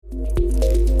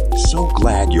so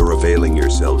glad you're availing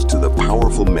yourselves to the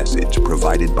powerful message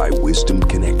provided by Wisdom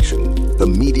Connection, the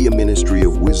media ministry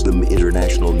of Wisdom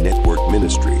International Network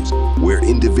Ministries, where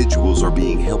individuals are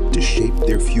being helped to shape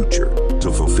their future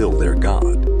to fulfill their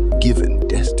God-given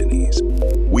destinies.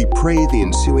 We pray the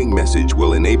ensuing message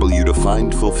will enable you to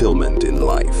find fulfillment in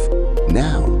life.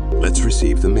 Now, let's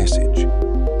receive the message.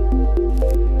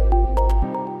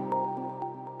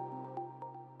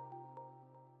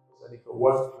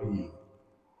 Work for you.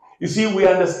 You see, we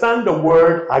understand the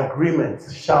word agreement.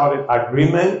 Shout it,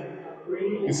 agreement.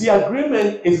 You see,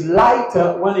 agreement is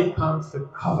lighter when it comes to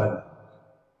covenant.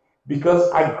 Because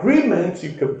agreements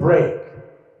you could break,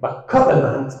 but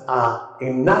covenants are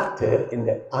enacted in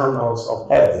the annals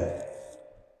of heaven.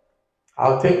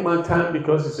 I'll take my time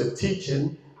because it's a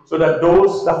teaching so that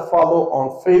those that follow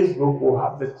on Facebook will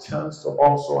have the chance to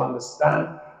also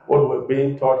understand what we're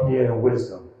being taught here in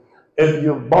Wisdom. If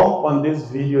you bump on this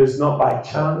video, it's not by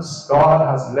chance. God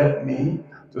has led me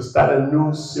to start a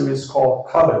new series called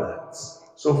Covenants.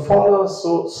 So follow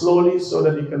so slowly so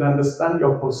that you can understand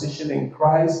your position in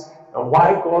Christ and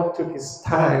why God took his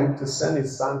time to send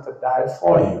his son to die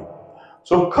for you.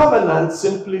 So covenant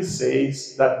simply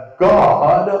says that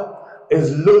God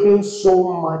is looking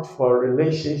so much for a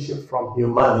relationship from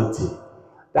humanity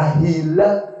that he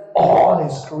left all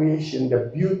his creation, the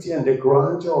beauty and the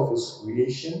grandeur of his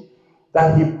creation,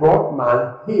 that he brought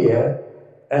man here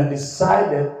and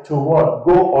decided to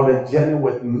go on a journey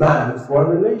with man for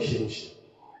a relationship.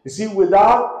 You see,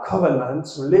 without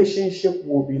covenants, relationship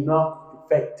will be not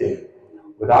effective.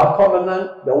 Without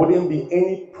covenant, there wouldn't be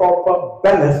any proper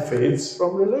benefits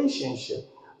from relationship.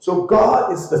 So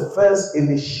God is the first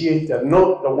initiator.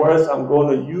 Note the words I'm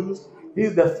going to use.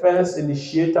 He's the first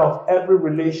initiator of every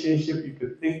relationship you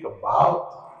could think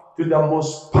about, to the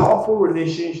most powerful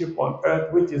relationship on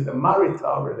earth, which is the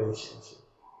marital relationship.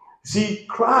 See,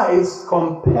 Christ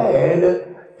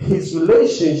compared his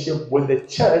relationship with the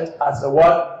church as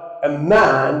a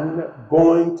man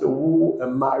going to woo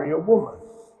and marry a woman.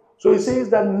 So he says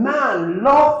that man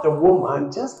loved the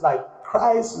woman just like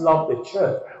Christ loved the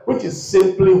church, which is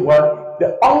simply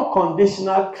the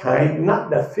unconditional kind, not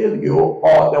the filial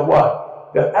or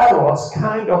the eros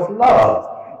kind of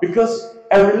love. Because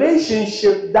a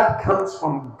relationship that comes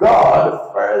from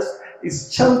God first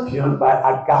is championed by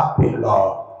agape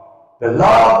love. The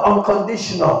love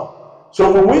unconditional. So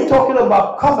when we're talking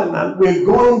about covenant, we're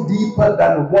going deeper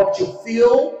than what you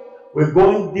feel. We're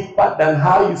going deeper than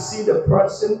how you see the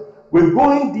person. We're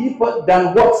going deeper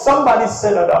than what somebody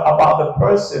said about the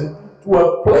person, to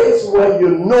a place where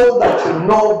you know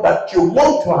that you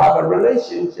want to have a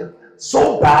relationship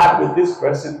so bad with this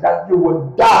person that you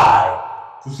would die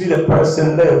to see the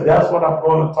person live. That's what I'm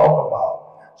going to talk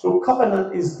about. So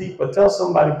covenant is deeper. Tell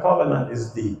somebody covenant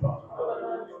is deeper.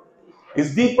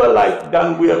 It's deeper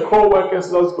than we are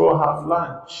co-workers, let's go have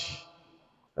lunch.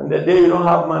 And the day you don't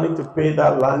have money to pay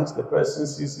that lunch, the person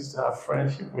ceases to have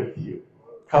friendship with you.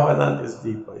 Covenant is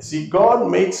deeper. You see, God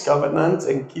makes covenants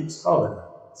and keeps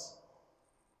covenants.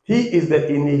 He is the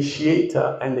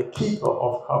initiator and the keeper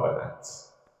of covenants.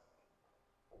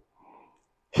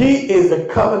 He is the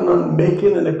covenant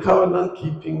making and the covenant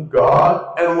keeping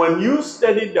God. And when you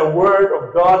study the word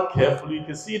of God carefully, you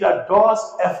can see that God's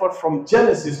effort from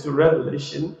Genesis to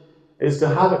Revelation is to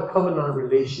have a covenant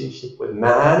relationship with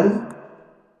man,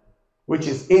 which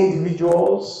is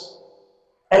individuals,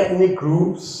 ethnic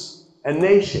groups, and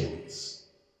nations.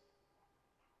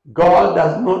 God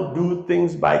does not do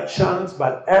things by chance,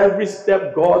 but every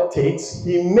step God takes,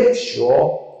 he makes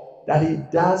sure that he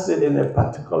does it in a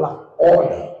particular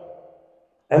order.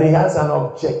 And he has an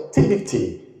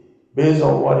objectivity based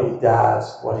on what he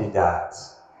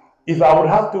does. If I would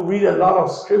have to read a lot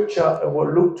of scripture, it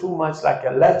would look too much like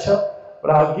a lecture,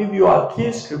 but I'll give you our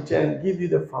key scripture and give you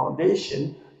the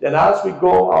foundation. Then as we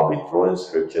go, I'll be throwing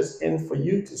scriptures in for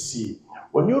you to see.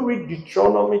 When you read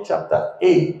Deuteronomy chapter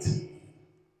 8,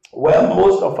 where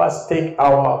most of us take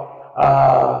our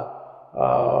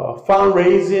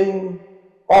fundraising,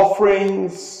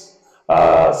 offerings,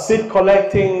 seed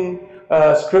collecting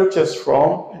scriptures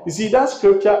from, you see that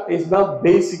scripture is not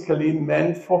basically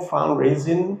meant for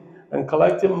fundraising and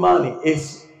collecting money.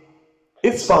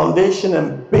 Its foundation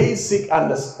and basic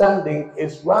understanding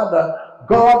is rather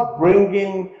God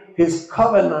bringing his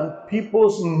covenant,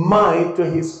 people's mind to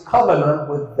his covenant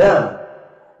with them.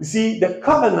 You see, the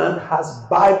covenant has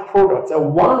byproducts,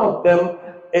 and one of them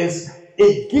is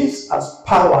it gives us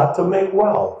power to make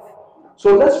wealth.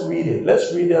 So let's read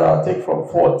it. I'll take from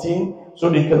 14 so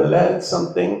they can learn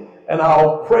something, and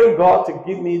I'll pray God to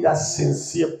give me that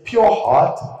sincere, pure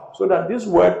heart so that this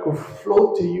word could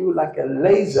flow to you like a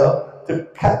laser to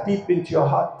cut deep into your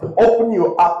heart, to open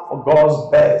you up for God's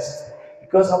best.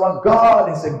 Because our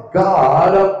God is a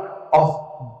God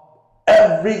of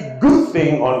every good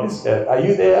thing on this earth. Are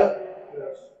you there?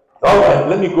 Yes. All right,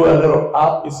 let me go a little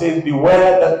up. It says,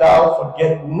 beware that thou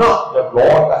forget not the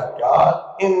Lord thy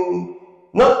God in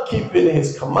not keeping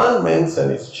his commandments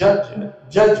and his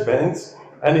judgments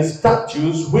and his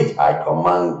statutes, which I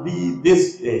command thee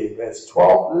this day. Verse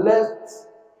 12,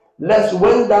 lest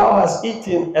when thou hast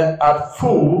eaten and art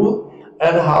full,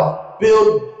 and have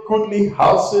built goodly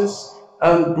houses,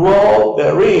 and dwell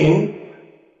therein,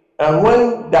 and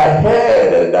when thy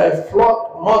head and thy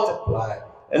flock multiply,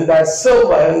 and thy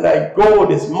silver and thy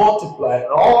gold is multiplied,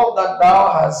 and all that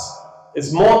thou hast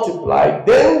is multiplied,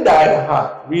 then thine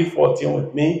heart, read 14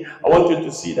 with me, I want you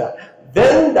to see that,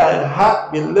 then thine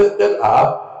heart be lifted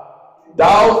up,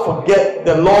 thou forget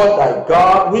the Lord thy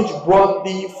God, which brought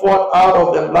thee forth out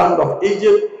of the land of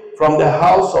Egypt, from the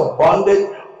house of bondage,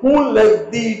 who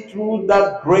led thee through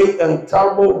that great and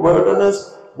terrible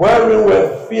wilderness, wherein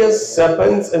were fierce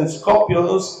serpents and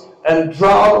scorpions, and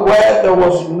drought where there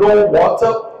was no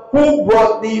water, who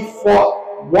brought thee forth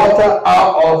water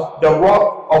out of the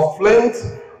rock of flint,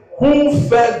 who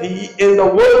fed thee in the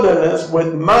wilderness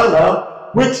with manna,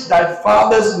 which thy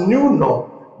fathers knew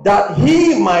not, that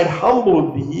he might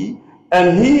humble thee,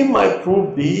 and he might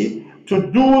prove thee, to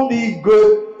do thee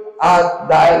good at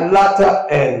thy latter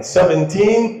end.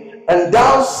 17, and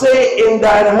thou say in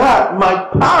thine heart, my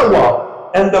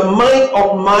power and the might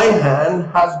of my hand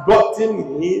has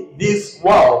gotten me this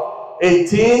wealth.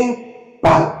 18,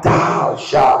 but thou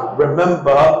shalt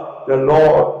remember the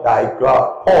Lord thy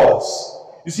God. Pause.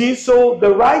 You see, so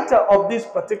the writer of this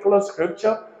particular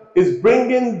scripture is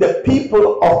bringing the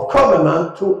people of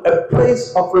covenant to a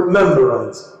place of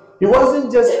remembrance. He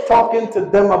wasn't just talking to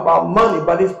them about money,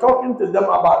 but he's talking to them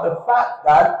about the fact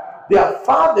that their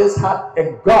fathers had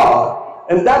a God,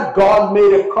 and that God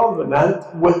made a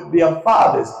covenant with their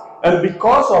fathers. And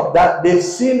because of that, they've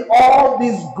seen all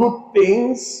these good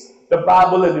things the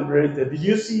Bible enumerated. Did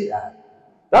you see that?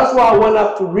 That's why I went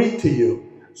up to read to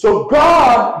you. So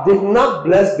God did not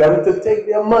bless them to take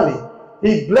their money.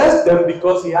 He blessed them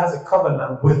because he has a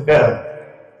covenant with them.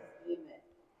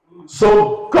 Amen.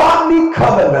 So godly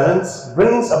covenants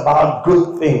brings about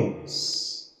good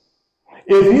things.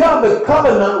 If you have a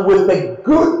covenant with a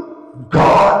good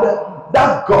God,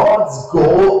 that God's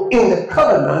goal in the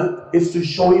covenant is to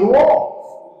show you off.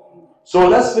 So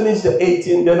let's finish the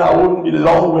 18, then I wouldn't be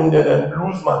long-winded and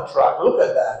lose my track. Look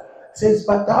at that. It says,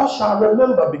 but thou shalt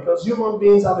remember, because human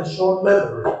beings have a short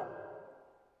memory.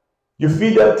 You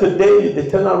feed them today, they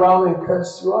turn around and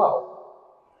curse you out.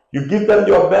 You give them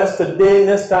your best today,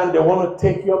 next time they want to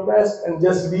take your best and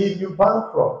just leave you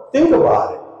bankrupt. Think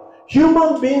about it.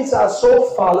 Human beings are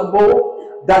so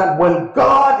fallible that when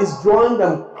God is drawing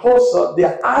them closer,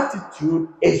 their attitude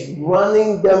is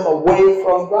running them away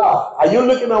from God. Are you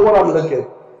looking at what I'm looking?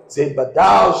 Say, but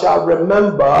thou shalt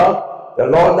remember the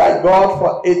Lord thy God,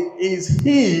 for it is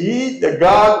he, the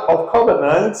God of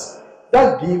covenants,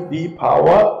 that give thee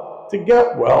power to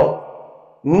get wealth.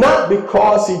 Not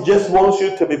because he just wants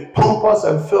you to be pompous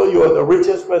and feel you are the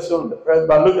richest person on the earth,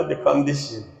 but look at the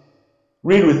condition.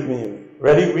 Read with me.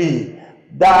 Ready? Read.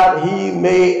 That he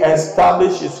may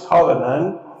establish his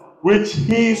covenant, which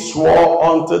he swore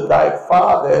unto thy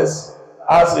fathers,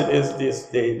 as it is this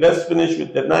day. Let's finish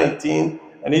with the 19.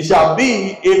 And it shall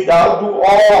be, if thou do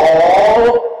all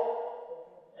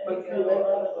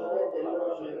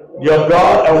your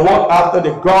God, and walk after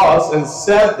the gods, and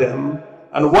serve them,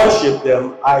 and worship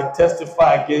them, I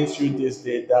testify against you this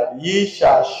day, that ye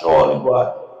shall surely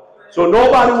go. So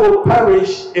nobody will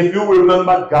perish if you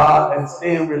remember God and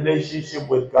stay in relationship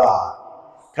with God.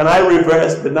 Can I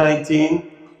reverse the 19?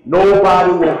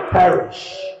 Nobody will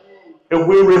perish if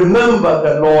we remember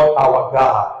the Lord our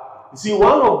God. You see,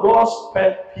 one of God's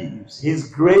pet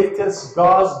peeves,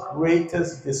 God's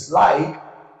greatest dislike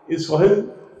is for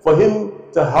him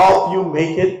to help you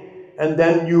make it, and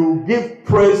then you give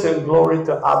praise and glory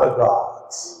to other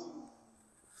gods.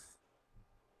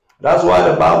 That's why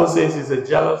the Bible says he's a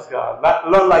jealous God.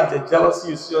 Not like the jealousy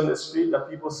you see on the street, that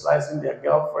people slicing their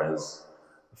girlfriends'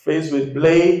 face with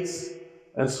blades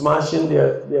and smashing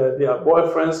their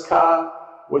boyfriend's car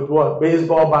with what?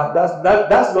 Baseball bat.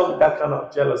 That's not that kind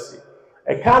of jealousy.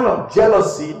 A kind of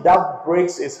jealousy that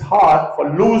breaks his heart for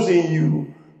losing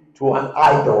you to an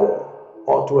idol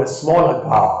or to a smaller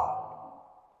God.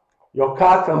 Your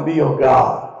car can be your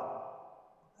God.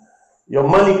 Your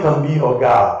money can be your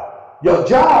God. Your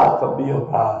job can be your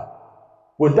God.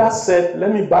 With that said,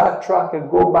 let me backtrack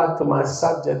and go back to my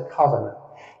subject, covenant.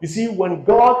 You see, when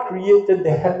God created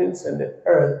the heavens and the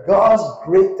earth, God's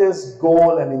greatest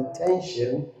goal and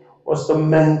intention was to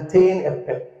maintain a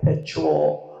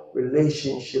perpetual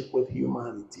relationship with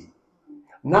humanity,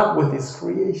 not with his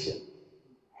creation.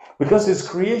 Because his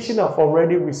creation have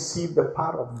already received the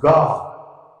part of God.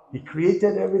 He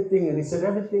created everything and he said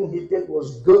everything he did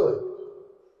was good,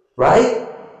 right?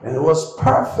 And it was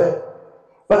perfect.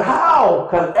 But how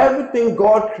can everything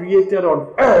God created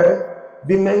on earth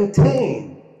be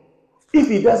maintained if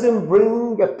he doesn't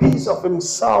bring a piece of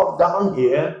himself down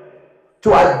here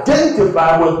to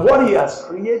identify with what he has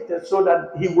created so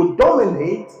that he would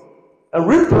dominate and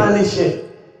replenish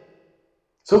it?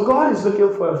 So God is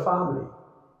looking for a family.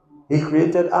 He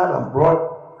created Adam,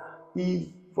 brought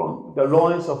Eve from the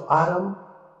loins of Adam,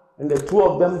 and the two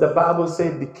of them, the Bible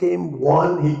said, became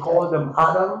one. He called them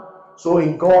Adam. So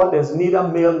in God, there's neither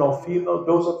male nor female.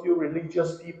 Those of you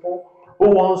religious people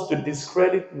who wants to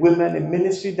discredit women in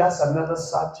ministry, that's another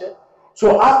subject.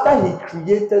 So after he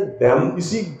created them, you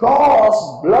see, God's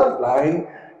bloodline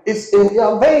is in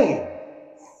their vein.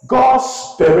 God's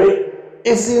spirit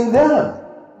is in them.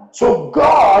 So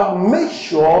God makes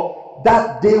sure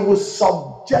that they will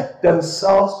subject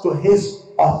themselves to his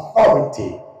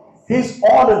authority, his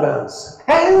ordinance.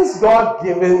 Hence, God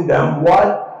giving them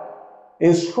what?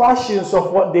 Instructions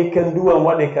of what they can do and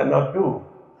what they cannot do.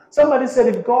 Somebody said,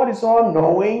 if God is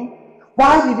all-knowing,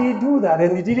 why did he do that?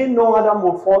 And he didn't know Adam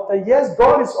would falter. Yes,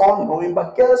 God is all-knowing,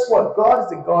 but guess what? God is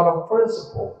the God of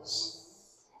principles.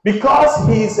 Because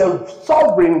he is a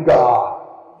sovereign God,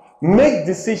 make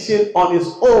decision on his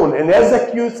own and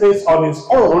execute things on his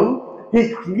own,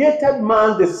 he created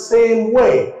man the same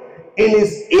way. In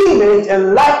his image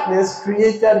and likeness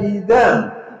created he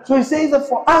them. So he says that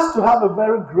for us to have a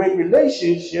very great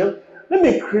relationship,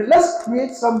 let's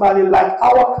create somebody like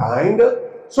our kind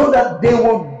so that they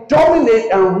will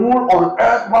dominate and rule on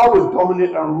earth while we dominate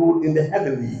and rule in the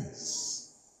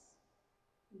heavenlies.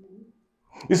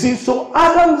 You see, so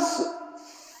Adam's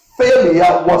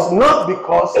failure was not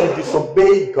because he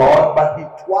disobeyed God, but he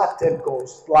thwarted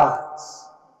God's plans.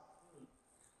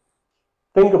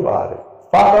 Think about it.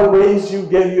 Father raised you,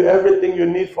 gave you everything you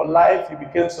need for life. You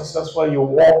became successful, you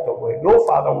walked away. No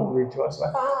father will rejoice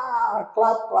like, clap,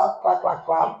 clap, clap, clap,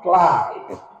 clap,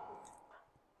 clap.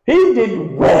 He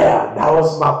did well. That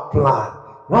was my plan.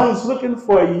 Now he's looking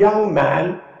for a young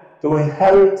man to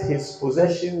inherit his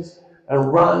possessions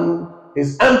and run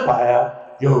his empire.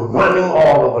 You're running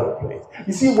all over the place.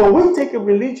 You see, when we take it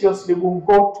religiously, we'll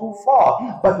go too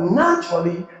far. But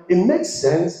naturally, it makes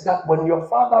sense that when your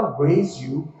father raised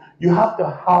you, you have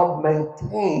to help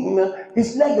maintain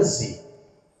his legacy.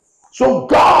 So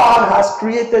God has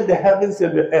created the heavens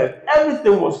and the earth.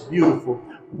 Everything was beautiful.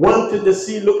 Went to the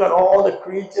sea, look at all the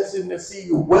creatures in the sea.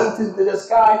 You went into the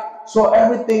sky, saw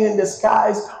everything in the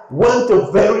skies. Went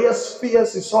to various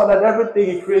spheres, you saw that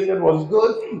everything he created was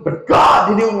good. But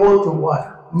God didn't want to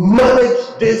what?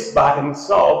 Manage this by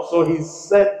himself. So he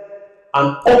set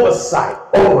an oversight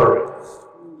over it.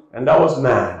 And that was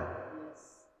man.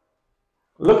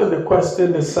 Look at the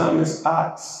question the psalmist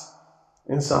asks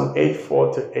in Psalm 8,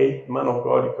 4-8. Man of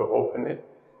God, you can open it.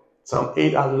 Psalm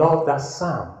 8, I love that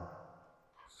psalm.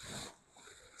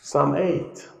 Psalm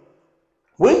 8.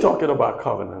 We're talking about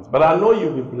covenants, but I know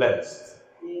you'll be blessed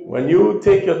when you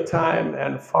take your time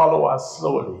and follow us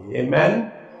slowly.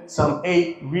 Amen? Psalm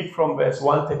 8, read from verse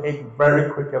 1-8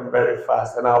 very quick and very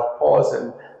fast, and I'll pause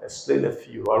and explain a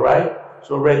few, all right?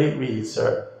 So ready, read,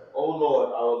 sir. O Lord,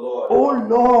 our Lord. O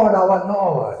Lord, our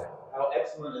Lord. How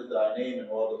excellent is thy name in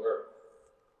all the earth,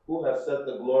 who has set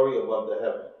the glory above the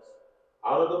heavens.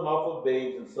 Out of the mouth of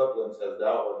babes and sucklings hast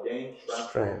thou ordained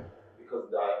strength.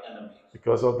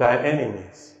 Because of thy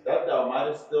enemies. That thou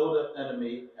mightest still the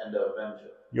enemy and the avenger.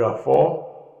 You are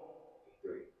 4?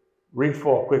 3. Read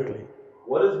 4 quickly.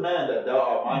 What is man that thou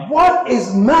art mindful? What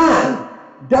is man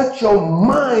that your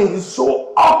mind is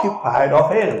so occupied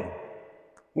of him?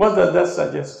 What does that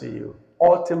suggest to you?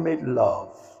 Ultimate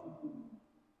love.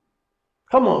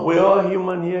 Come on, we're all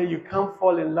human here. You can't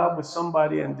fall in love with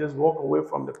somebody and just walk away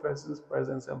from the person's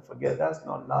presence and forget. That's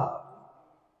not love.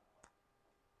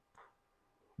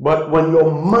 But when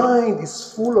your mind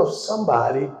is full of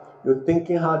somebody, you're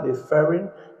thinking how they're faring,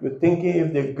 you're thinking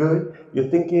if they're good, you're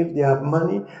thinking if they have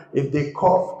money, if they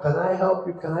cough, can I help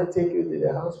you? Can I take you to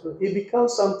the hospital? It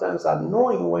becomes sometimes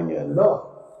annoying when you're in love.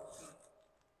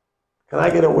 Can I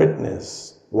get a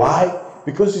witness? Why?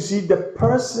 Because you see, the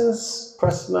person's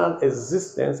personal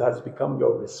existence has become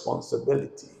your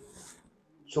responsibility.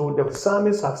 So the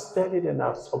psalmist has studied and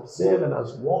has observed and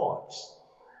has watched.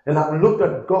 And I've looked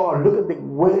at God, look at the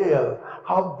whale,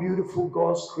 how beautiful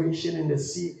God's creation in the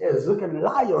sea is. Look at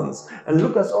lions and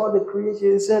look at all the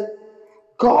creation. He said,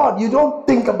 God, you don't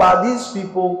think about these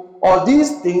people or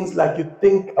these things like you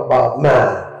think about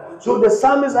man. So the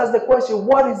psalmist asks the question,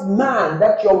 what is man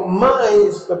that your mind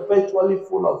is perpetually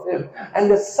full of him? And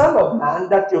the son of man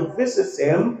that you visit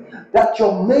him, that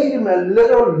you made him a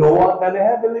little lower than a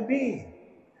heavenly being.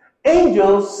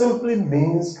 Angels simply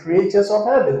means creatures of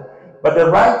heaven. But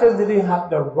the writers didn't have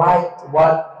the right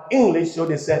word English, so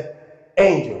they said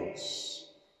angels.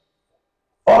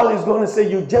 All is going to say,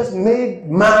 you just made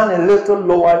man a little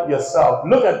lower yourself.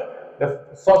 Look at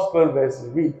the first 12 verses.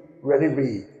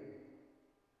 Read.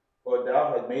 For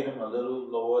thou hast made him a little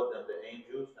lower than the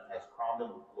angels, and hast crowned him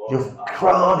with glory. You've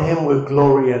crowned him with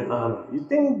glory and honor. You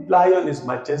think lion is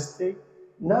majestic?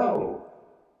 No.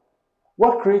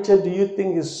 What creature do you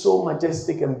think is so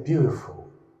majestic and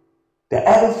beautiful? The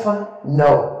elephant?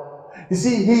 No. You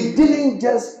see, he didn't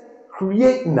just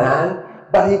create man,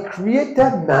 but he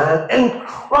created man and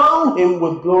crowned him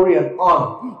with glory and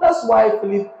honor. That's why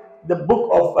the book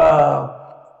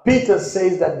of Peter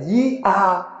says that ye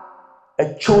are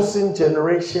a chosen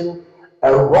generation,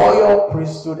 a royal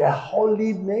priesthood, a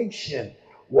holy nation.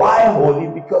 Why holy?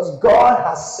 Because God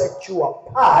has set you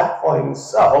apart for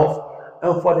himself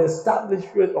and for the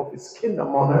establishment of his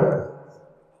kingdom on earth.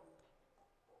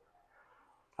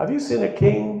 Have you seen a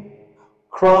king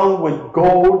crowned with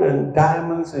gold and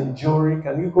diamonds and jewelry?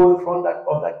 Can you go in front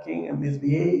of that king and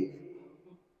misbehave?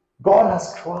 God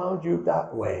has crowned you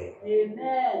that way.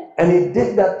 Amen. And he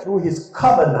did that through his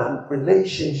covenant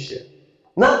relationship,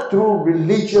 not through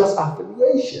religious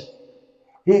affiliation.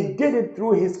 He did it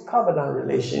through his covenant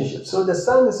relationship. So the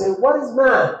psalmist said, what is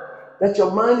man that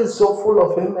your mind is so full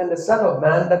of him, and the son of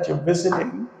man that you visit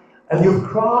him, and you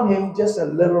crown him just a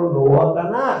little lower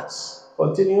than us?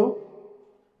 Continue.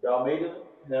 Thou madest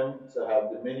him to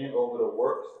have dominion over the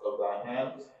works of thy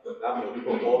hands, thou hast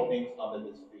put all things under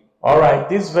his feet. All right,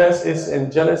 this verse is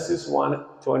in Genesis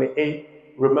 1:28.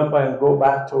 Remember and go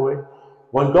back to it.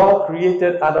 When God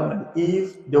created Adam and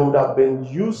Eve, they would have been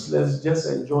useless just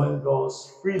enjoying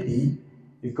God's freely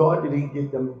if God didn't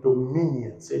give them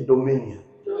dominion. Say dominion.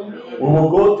 We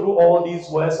will go through all these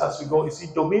words as we go. You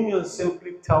see, dominion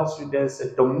simply tells you there's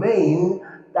a domain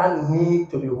that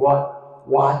needs to be what?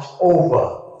 Watched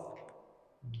over.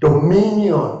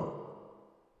 Dominion.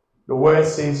 The word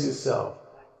says itself.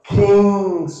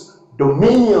 King's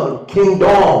dominion,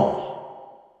 kingdom.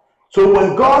 So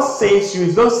when God saves you,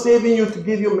 he's not saving you to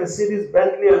give you Mercedes,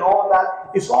 Bentley and all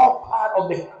that. It's all part of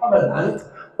the covenant.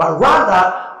 But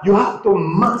rather, you have to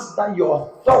master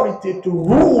your authority to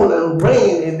rule and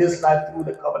reign in this life through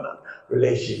the covenant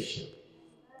relationship.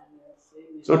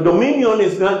 So dominion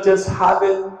is not just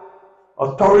having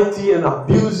authority and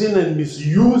abusing and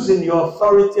misusing your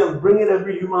authority and bringing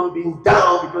every human being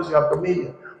down because you have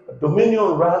dominion. But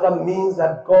dominion rather means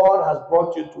that God has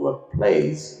brought you to a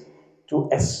place to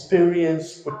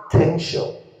experience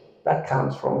potential that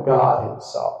comes from God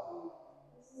himself.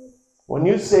 When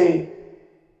you say,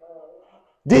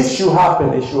 this should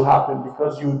happen, it should happen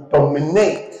because you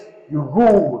dominate, you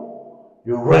rule,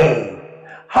 you reign.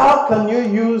 How can you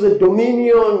use a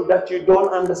dominion that you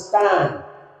don't understand?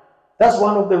 That's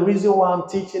one of the reasons why I'm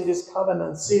teaching this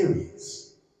covenant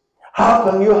series. How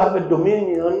can you have a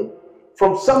dominion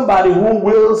from somebody who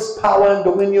wields power and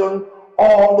dominion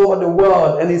all over the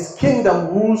world and his kingdom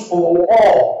rules over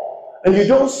all? And you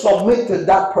don't submit to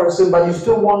that person, but you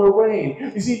still want to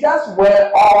reign. You see, that's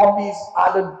where all these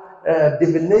other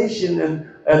divination and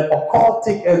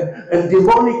occultic and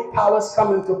demonic powers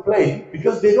come into play,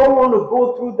 because they don't want to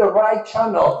go through the right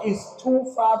channel. It's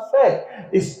too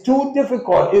far-fetched. It's too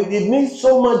difficult. It needs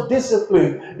so much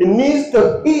discipline. It needs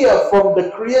to hear from the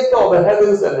creator of the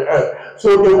heavens and the earth.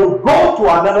 So they will go to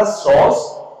another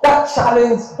source that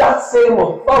challenged that same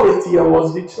authority and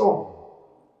was dethroned.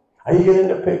 Are you getting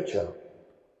the picture?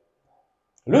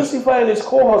 Lucifer and his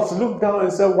cohorts looked down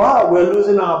and said, wow, we're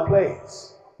losing our place.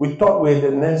 We thought we were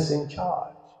the next in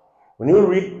charge. When you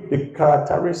read the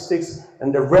characteristics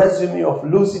and the resume of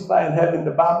Lucifer in heaven,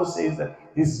 the Bible says that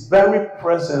his very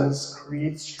presence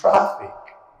creates traffic.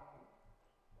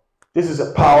 This is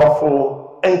a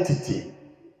powerful entity.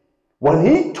 When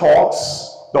he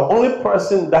talks, the only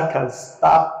person that can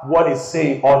stop what he's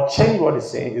saying or change what he's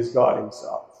saying is God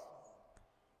himself.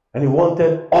 And he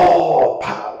wanted all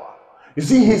power. You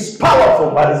see, he's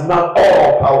powerful, but he's not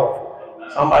all powerful.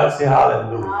 Somebody say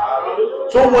hallelujah.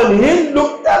 So when he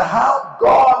looked at how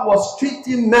God was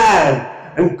treating man,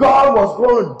 and God was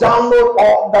going to download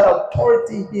all that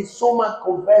authority, he so much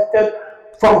converted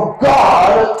from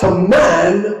God to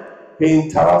man, he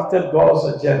interrupted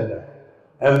God's agenda.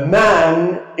 A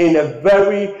man in a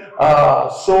very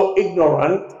so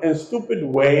ignorant and stupid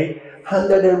way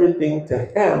handed everything to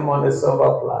him on a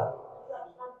silver platter.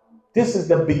 This is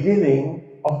the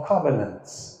beginning of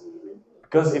covenants.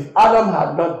 Because if Adam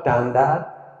had not done that,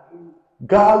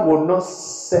 God would not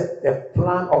set a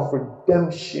plan of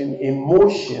redemption in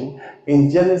motion in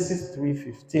Genesis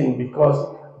 3:15,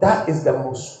 because that is the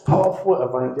most powerful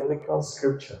evangelical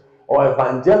scripture or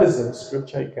evangelism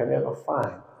scripture you can ever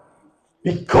find.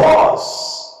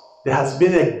 Because there has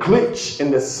been a glitch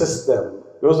in the system.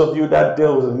 Those of you that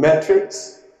deal with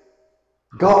metrics,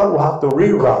 God will have to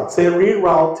reroute. Say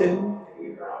rerouting.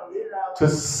 To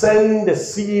send the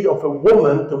seed of a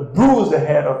woman to bruise the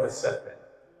head of the serpent.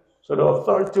 So the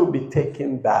authority will be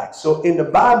taken back. So in the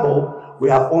Bible, we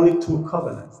have only two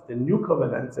covenants, the new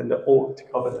covenant and the old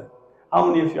covenant. How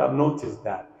many of you have noticed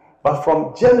that? But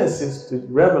from Genesis to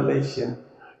Revelation,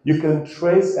 you can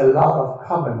trace a lot of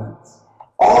covenants,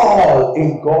 all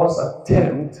in God's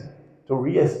attempt to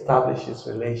reestablish his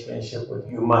relationship with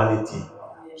humanity,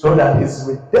 so that his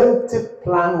redemptive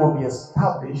plan will be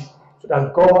established, so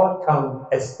that God can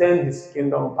extend his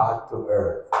kingdom back to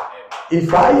earth.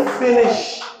 If I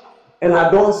finish and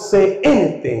I don't say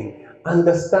anything,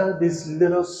 understand this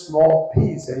little small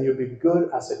piece and you'll be good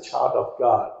as a child of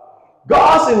God.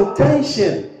 God's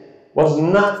intention was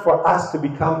not for us to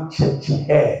become church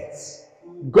heads.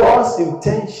 God's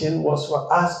intention was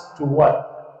for us to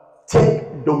what?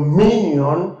 Take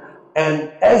dominion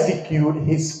and execute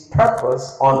his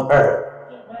purpose on earth.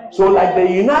 So like the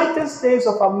United States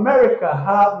of America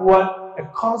have what? A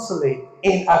consulate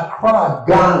in Accra,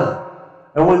 Ghana.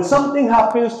 And when something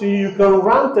happens to you, you can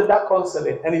run to that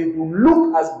consulate and it will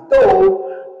look as though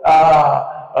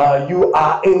you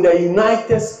are in the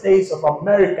United States of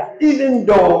America, even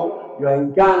though you are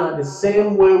in Ghana. The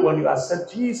same way when you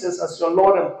accept Jesus as your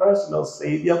Lord and personal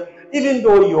Savior, even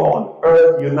though you're on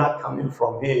earth, you're not coming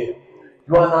from here.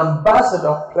 You are an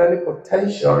ambassador,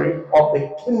 plenipotentiary of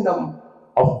the kingdom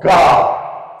of God.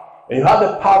 And you have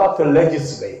the power to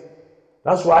legislate.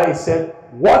 That's why he said,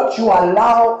 what you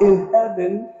allow in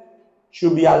heaven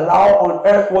should be allowed on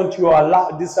earth. What you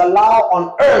disallow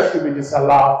on earth should be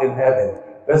disallowed in heaven.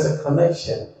 There's a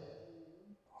connection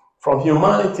from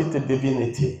humanity to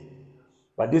divinity.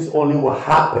 But this only will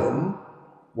happen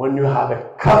when you have a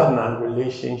covenant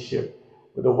relationship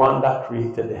with the one that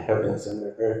created the heavens and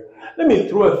the earth. Let me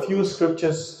throw a few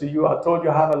scriptures to you. I told you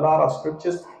I have a lot of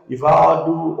scriptures. If I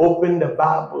do, open the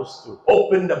Bibles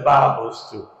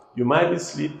to. You might be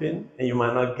sleeping and you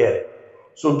might not get it.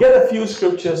 So get a few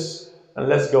scriptures and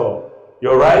let's go.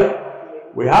 You're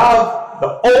right. We have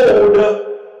the Old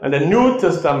and the New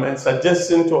Testament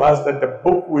suggesting to us that the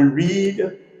book we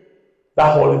read,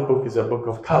 that holy book, is a book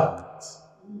of covenants.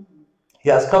 He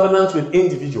has covenants with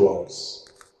individuals.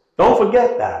 Don't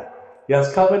forget that. He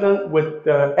has covenant with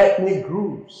ethnic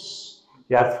groups.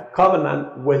 He has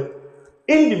covenant with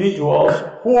individuals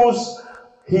whose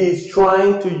he is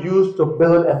trying to use to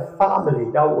build a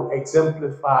family that will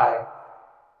exemplify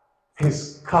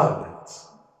his covenant.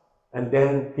 And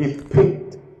then he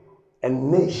picked a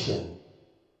nation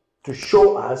to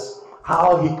show us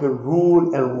how he could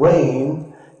rule and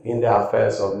reign in the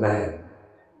affairs of man.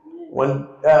 When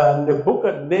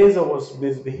Nebuchadnezzar was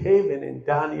misbehaving in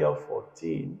Daniel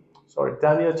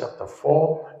chapter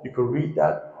 4, you could read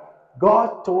that.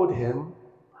 God told him,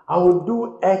 I will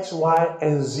do X, Y,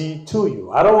 and Z to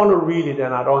you. I don't want to read it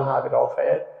and I don't have it off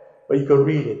head, but you can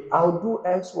read it. I will do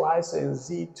X, Y, and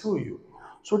Z to you,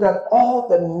 so that all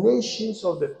the nations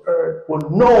of the earth will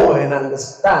know and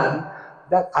understand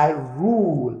that I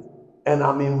rule and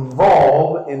I'm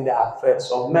involved in the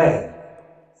affairs of men.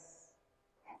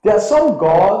 There are some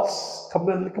gods, come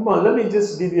on, let me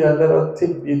just give you a little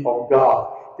tidbit of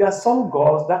God. There are some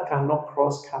gods that cannot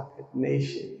cross carpet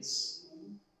nations.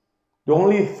 They're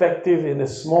only effective in a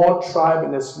small tribe,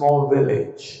 in a small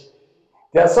village.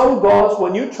 There are some gods,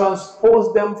 when you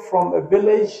transpose them from a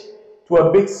village to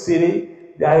a big city,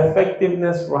 their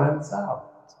effectiveness runs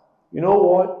out. You know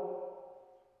what?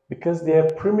 Because they are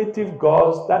primitive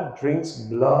gods that drinks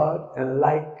blood and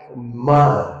like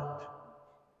mud.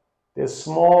 They're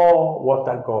small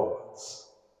water gods.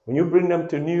 When you bring them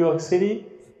to New York City,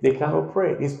 they cannot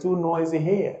pray. It's too noisy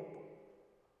here.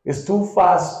 It's too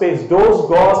fast-paced. Those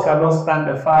gods cannot stand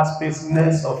the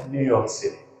fast-pacedness of New York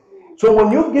City. So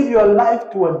when you give your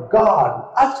life to a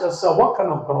God, ask yourself, what kind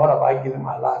of God have I given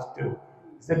my life to?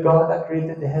 Is the God that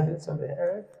created the heavens and the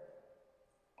earth?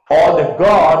 Or the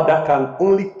God that can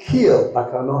only kill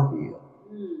but cannot heal?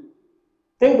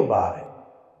 Think about it.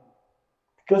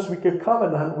 Because we can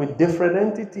covenant with different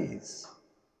entities.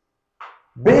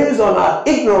 Based on our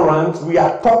ignorance, we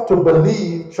are taught to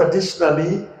believe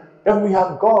traditionally that we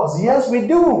have gods. Yes, we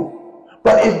do.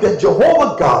 But if the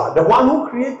Jehovah God, the one who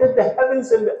created the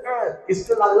heavens and the earth, is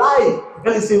still alive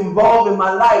and is involved in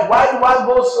my life, why do I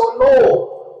go so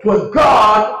low to a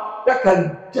God that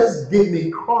can just give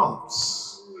me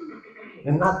crumbs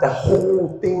and not the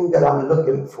whole thing that I'm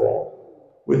looking for?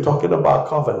 We're talking about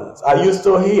covenants. Are you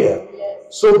still here?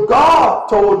 Yes. So God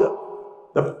told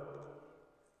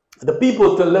the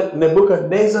people to let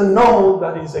Nebuchadnezzar know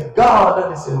that he's a God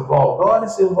that is involved. God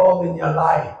is involved in your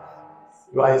life.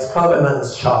 You are his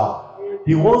covenant child.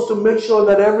 He wants to make sure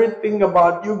that everything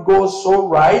about you goes so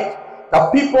right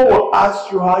that people will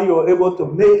ask you how you're able to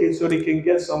make it so they can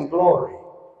get some glory.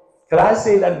 Can I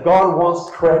say that God wants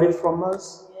credit from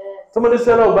us? Yes. Somebody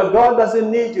said, oh, but God doesn't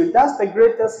need you. That's the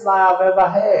greatest lie I've ever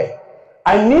heard.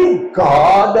 I need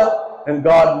God and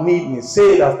God need me.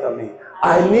 Say it after me.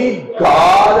 I need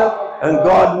God and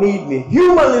God need me.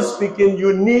 Humanly speaking,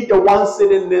 you need the one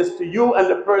sitting next to you and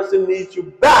the person needs you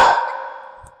back.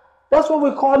 That's what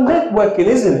we call networking,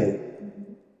 isn't it?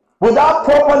 Without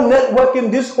proper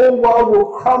networking, this whole world will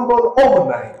crumble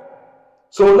overnight.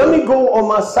 So let me go on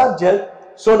my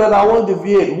subject so that I won't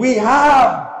deviate. We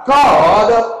have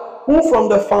God who from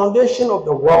the foundation of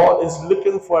the world is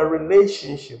looking for a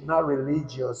relationship, not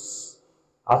religious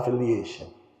affiliation.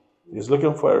 He's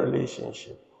looking for a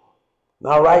relationship.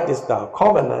 Now write this down.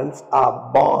 Covenants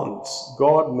are bonds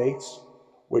God makes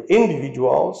with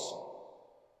individuals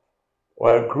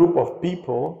or a group of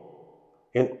people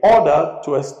in order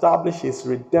to establish his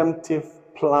redemptive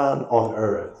plan on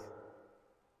earth.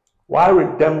 Why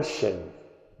redemption?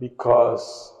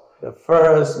 Because the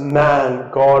first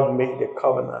man God made the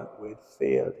covenant with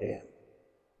failed him.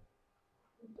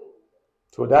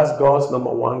 So that's God's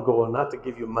number one goal, not to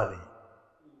give you money.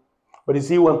 But you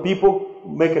see, when people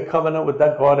make a covenant with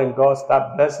that God and God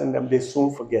start blessing them, they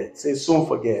soon forget. Say, soon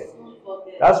forget.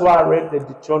 That's why I read the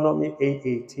Deuteronomy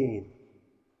 8:18.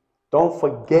 Don't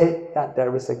forget that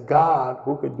there is a God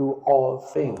who can do all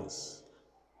things.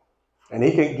 And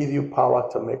he can give you power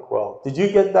to make wealth. Did you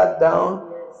get that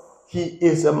down? Yes. He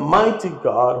is a mighty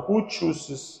God who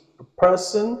chooses a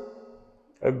person,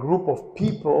 a group of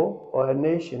people, or a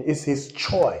nation. It's his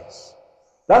choice.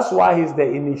 That's why he's the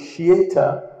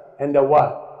initiator and the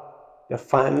what? The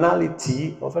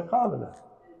finality of a covenant.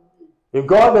 If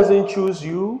God doesn't choose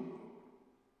you,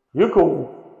 you could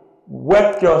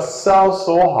work yourself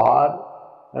so hard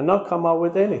and not come out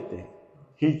with anything.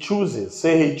 He chooses.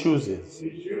 Say he chooses. He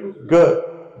chooses. Good.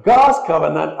 God's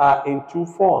covenant are in two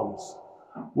forms.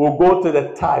 We'll go to the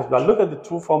types, but look at the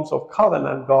two forms of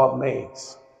covenant God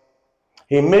makes.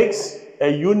 He makes a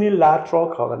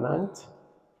unilateral covenant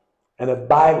and a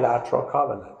bilateral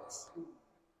covenant.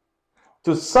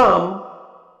 To some,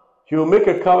 he will make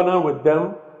a covenant with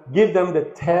them, give them the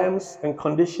terms and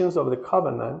conditions of the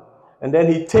covenant, and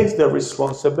then he takes the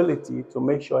responsibility to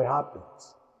make sure it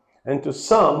happens. And to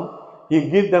some, he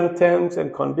gives them terms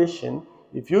and conditions.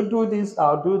 If you do this,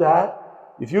 I'll do that.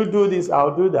 If you do this,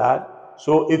 I'll do that.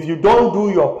 So if you don't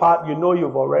do your part, you know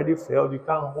you've already failed. You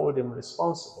can't hold him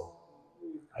responsible.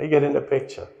 Are you getting the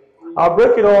picture? I'll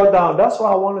break it all down. That's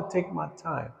why I want to take my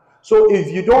time. So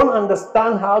if you don't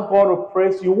understand how God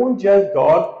operates, you won't judge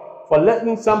God for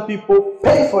letting some people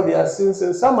pay for their sins,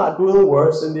 and some are doing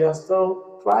worse and they are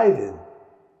still thriving.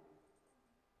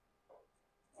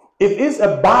 If it's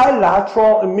a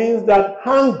bilateral, it means that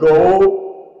hand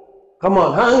go. Come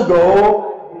on, hand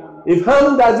go. If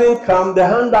hand doesn't come, the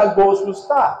hand that goes will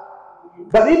stop.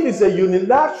 But if it's a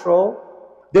unilateral,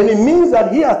 then it means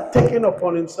that he has taken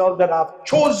upon himself that I've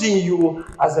chosen you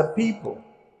as a people.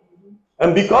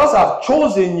 And because I've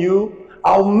chosen you,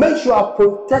 I'll make sure I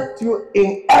protect you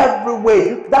in every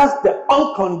way. That's the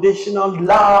unconditional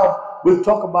love we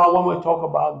talk about when we talk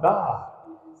about God.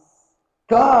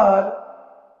 God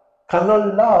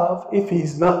cannot love if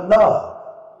he's not love.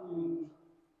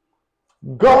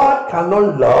 God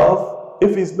cannot love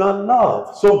if he's not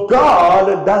love. So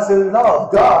God doesn't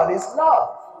love. God is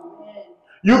love.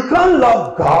 You can't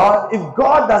love God if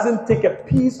God doesn't take a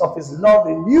piece of his love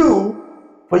in you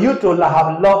for you to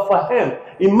have love for him.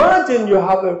 Imagine you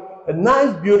have a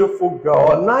nice, beautiful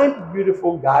girl, a nice,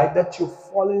 beautiful guy that you're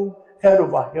falling head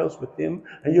over heels with him,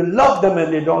 and you love them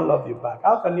and they don't love you back.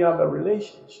 How can you have a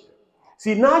relationship?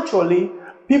 See, naturally,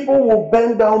 people will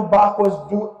bend down backwards,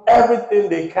 do everything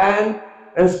they can,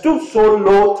 and stoop so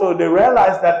low till they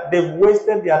realize that they've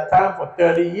wasted their time for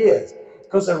 30 years.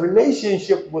 Because a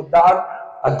relationship without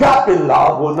agape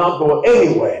love will not go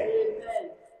anywhere.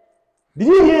 Did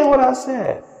you hear what I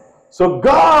said? So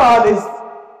God is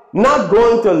not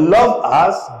going to love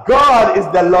us. God is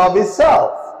the love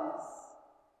itself.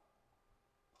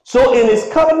 So in his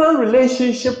covenant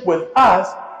relationship with us,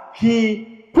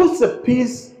 he puts a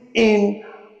peace in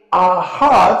our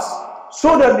hearts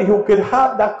so that he could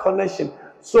have that connection.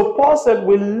 So Paul said,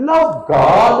 we love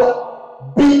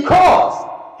God because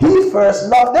he first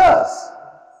loved us.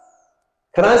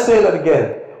 Can I say that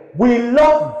again? We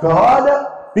love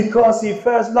God because he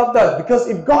first loved us. Because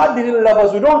if God didn't love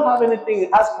us, we don't have anything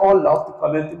as called love to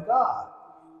connect to God.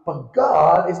 But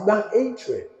God is not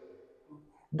hatred.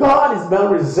 God is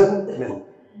not resentment.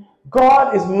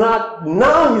 God is not,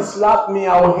 now he slapped me,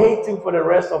 I will hate him for the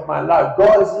rest of my life.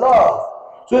 God is love.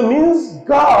 So it means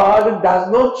God does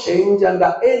not change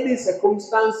under any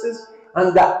circumstances,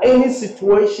 under any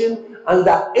situation,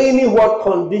 under any what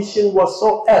condition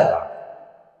whatsoever.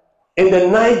 In the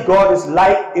night, God is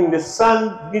light. In the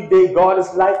sun, midday, God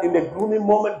is light. In the gloomy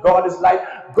moment, God is light.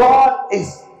 God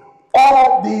is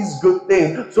all these good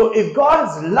things. So if God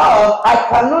is love, I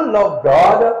cannot love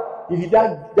God if he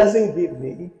doesn't give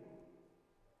me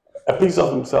a piece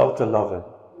of himself to love him.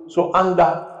 So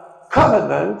under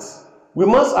covenant, we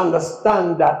must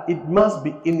understand that it must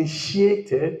be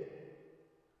initiated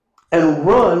and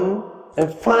run and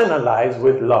finalized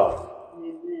with love.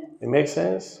 Amen. It makes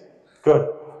sense?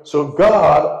 Good. So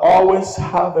God always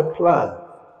have a plan.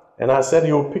 And I said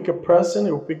he will pick a person,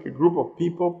 he will pick a group of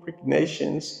people, pick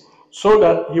nations, so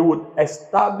that he would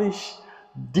establish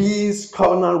these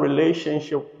covenant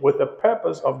relationship with the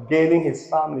purpose of gaining his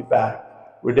family back.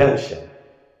 Redemption.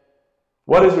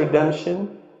 What is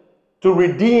redemption? To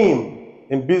redeem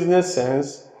in business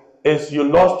sense is you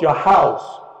lost your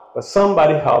house, but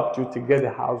somebody helped you to get the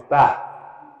house back.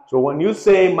 So when you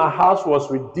say my house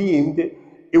was redeemed,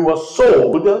 it was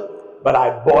sold, but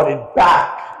I bought it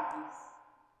back.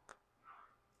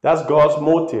 That's God's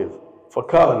motive for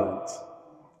covenant.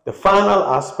 The final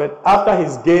aspect, after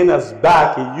he's gained us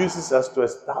back, he uses us to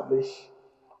establish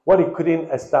what he couldn't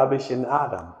establish in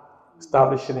Adam,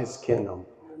 establishing his kingdom,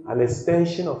 an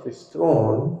extension of his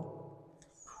throne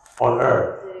on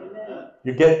earth. Amen.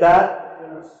 You get that?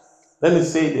 Yes. Let me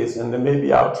say this, and then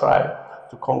maybe I'll try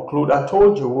to conclude. I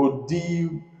told you we'll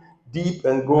deep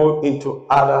and go into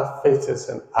other facets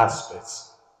and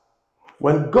aspects.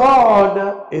 When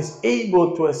God is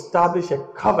able to establish a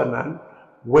covenant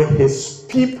with his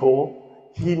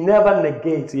people, he never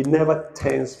negates, he never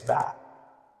turns back.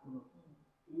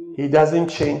 He doesn't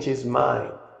change his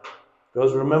mind.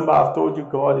 Because remember, I've told you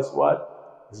God is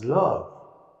what? Is love.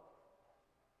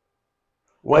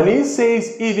 When he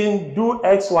says even do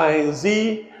X, Y, and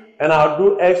Z, and I'll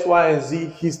do X, Y, and Z,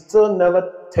 he still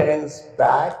never turns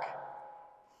back.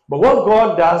 But what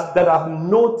God does that I've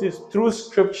noticed through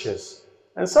scriptures,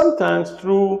 and sometimes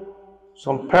through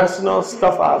some personal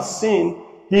stuff I've seen,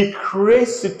 he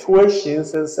creates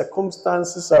situations and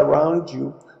circumstances around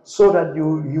you so that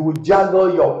you will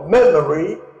juggle your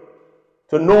memory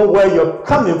to know where you're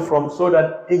coming from, so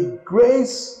that if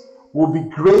grace will be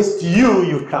grace to you,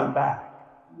 you come back.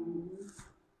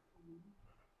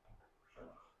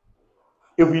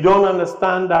 If you don't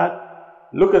understand that,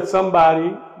 look at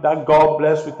somebody that God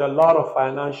blessed with a lot of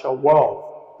financial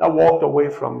wealth that walked away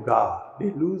from God.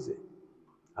 They lose it.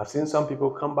 I've seen some people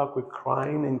come back with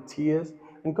crying and tears,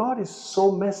 and God is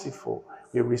so merciful.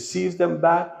 He receives them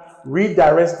back,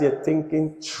 redirects their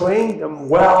thinking, trains them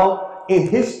well in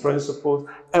his principles,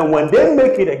 and when they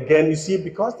make it again, you see,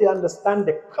 because they understand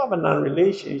the covenant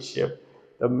relationship,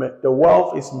 the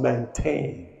wealth is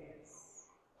maintained.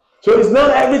 So it's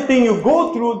not everything you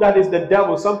go through that is the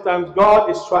devil. Sometimes God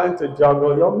is trying to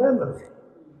juggle your memory.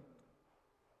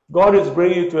 God is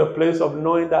bringing you to a place of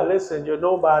knowing that, listen, you're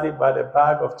nobody but a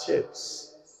bag of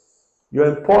chips.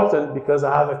 You're important because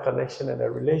I have a connection and a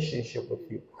relationship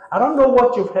with you. I don't know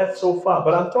what you've heard so far,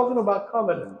 but I'm talking about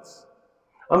covenants.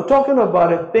 I'm talking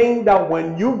about a thing that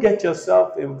when you get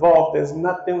yourself involved, there's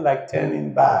nothing like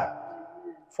turning back.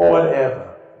 Forward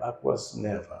ever, backwards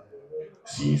never.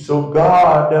 See, so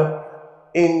God,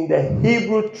 in the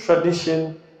Hebrew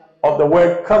tradition of the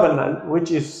word covenant,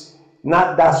 which is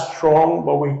not that strong,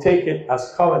 but we take it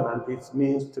as covenant, it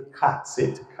means to cut.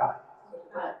 Say to cut.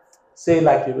 Say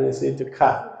like you're going to say to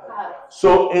cut.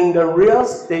 So in the real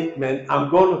statement, I'm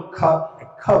going to cut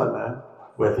a covenant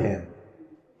with him.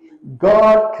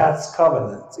 God cuts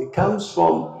covenants. It comes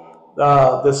from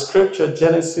the scripture,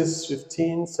 Genesis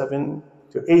 15, 7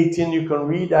 to 18. You can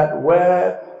read that,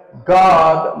 where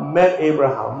God met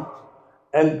Abraham,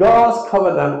 and God's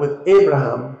covenant with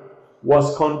Abraham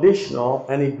was conditional,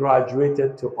 and it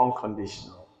graduated to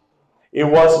unconditional. It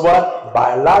was what?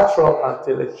 Bilateral,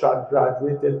 until it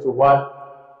graduated to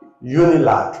what?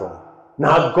 Unilateral.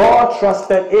 Now God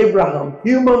trusted Abraham,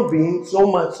 human being, so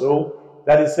much so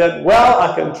that he said, well,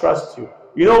 I can trust you.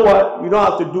 you know what? You don't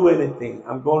have to do anything.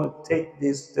 I'm going to take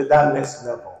this to that next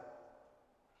level.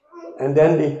 And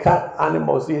then they cut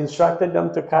animals. He instructed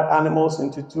them to cut animals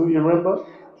into two. You remember?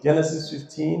 Genesis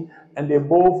 15. And they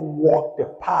both walked the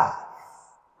path.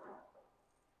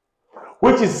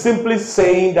 Which is simply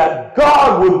saying that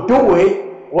God will do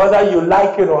it whether you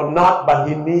like it or not, but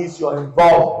He needs your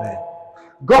involvement.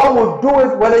 God will do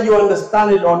it whether you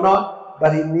understand it or not,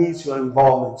 but He needs your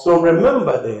involvement. So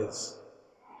remember this.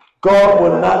 God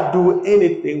will not do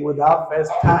anything without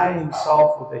first tying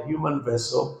Himself with a human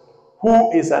vessel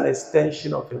who is an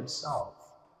extension of Himself.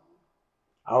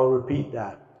 I'll repeat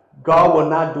that. God will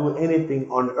not do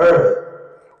anything on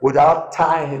earth without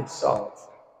tying Himself,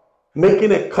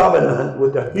 making a covenant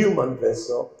with a human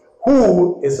vessel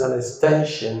who is an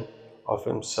extension of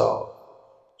Himself.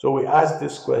 So we ask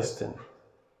this question: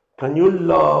 can you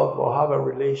love or have a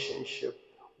relationship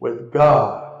with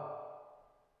God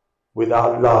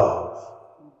without love?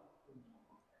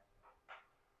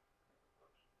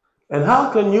 And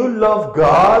how can you love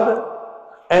God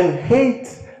and hate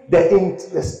the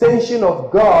extension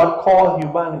of God called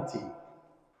humanity?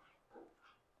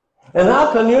 And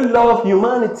how can you love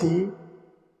humanity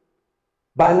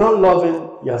by not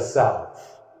loving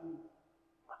yourself?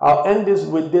 I'll end this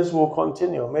with this. We'll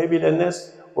continue. Maybe the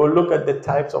next we'll look at the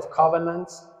types of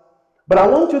covenants. But I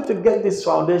want you to get this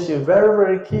foundation very,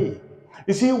 very key.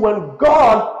 You see, when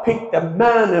God picked a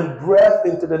man and breathed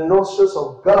into the nostrils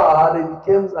of God, it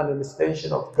became an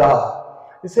extension of God.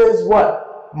 He says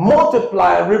what?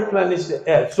 Multiply and replenish the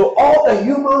earth. So all the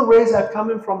human race are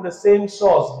coming from the same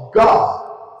source,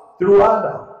 God, through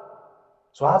Adam.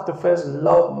 So I have to first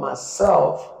love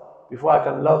myself before I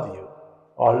can love you.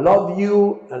 Or love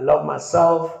you and love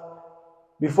myself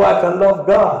before I can love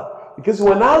God. Because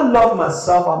when I love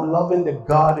myself, I'm loving the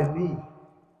God in me.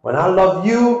 When I love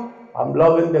you, I'm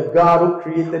loving the God who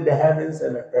created the heavens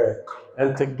and the earth.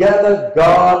 And together,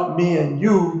 God, me, and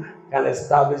you can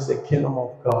establish the kingdom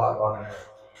of God on earth.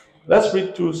 Let's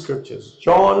read two scriptures.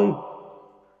 John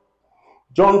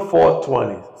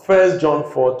 4:20. First John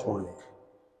 4:20.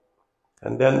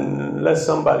 And then let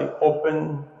somebody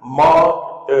open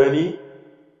Mark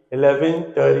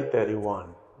 30:11, 30,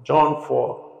 31. John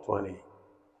 4:20.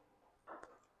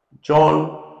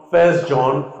 First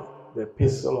John, the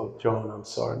epistle of John,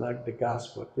 not the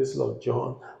gospel, epistle of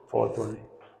John 4:20.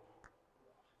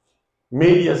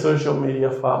 Media, social media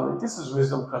family, this is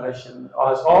Wisdom Connection.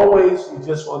 As always, we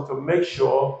just want to make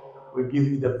sure we give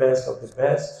you the best of the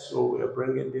best. So we are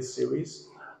bringing this series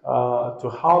to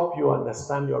help you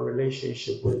understand your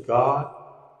relationship with God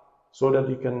so that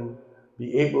you can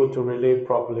be able to relate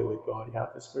properly with God. You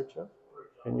have the scripture?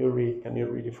 Can you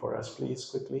read it for us, please,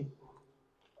 quickly?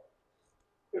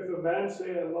 If a man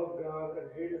say, I love God, and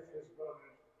hateth his brother,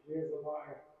 he is a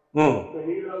liar. For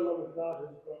he that loveth not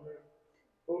his brother,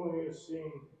 whom he has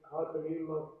seen, how can he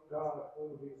love God,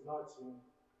 whom he has not seen?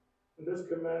 And this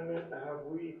commandment have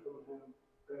we from him,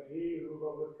 that he who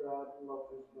loveth God love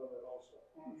his brother also.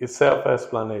 It's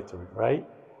self-explanatory, right?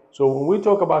 So when we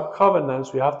talk about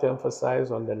covenants, we have to emphasize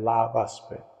on the love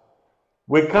aspect.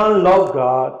 We can't love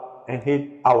God and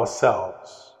hate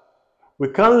ourselves. We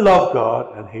can't love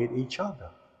God and hate each other.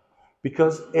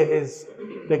 Because it is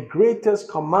the greatest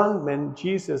commandment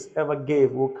Jesus ever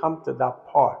gave. We'll come to that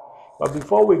part. But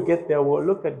before we get there, we'll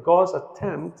look at God's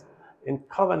attempt in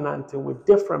covenanting with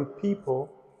different people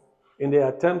in the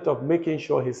attempt of making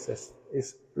sure his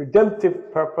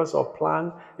redemptive purpose or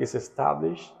plan is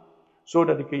established so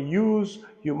that he can use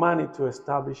humanity to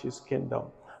establish his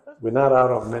kingdom. We're not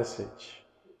out of message.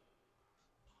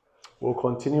 We'll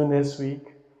continue next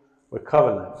week with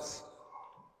covenants.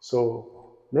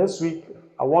 So next week,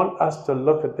 I want us to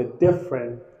look at the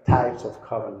different types of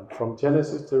covenant. From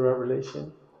Genesis to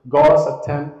Revelation, God's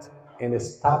attempt in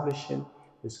establishing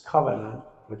his covenant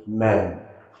with man.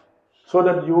 So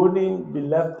that you wouldn't be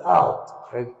left out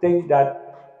and think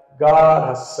that God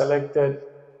has selected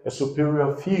a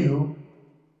superior few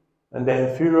and the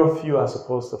inferior few are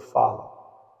supposed to follow.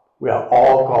 We are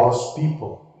all God's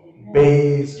people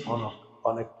based on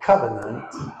a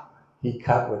covenant he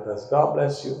cut with us. God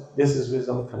bless you. This is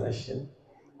Wisdom Connection.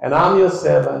 And I'm your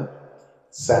servant,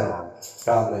 Sam.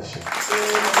 God bless you.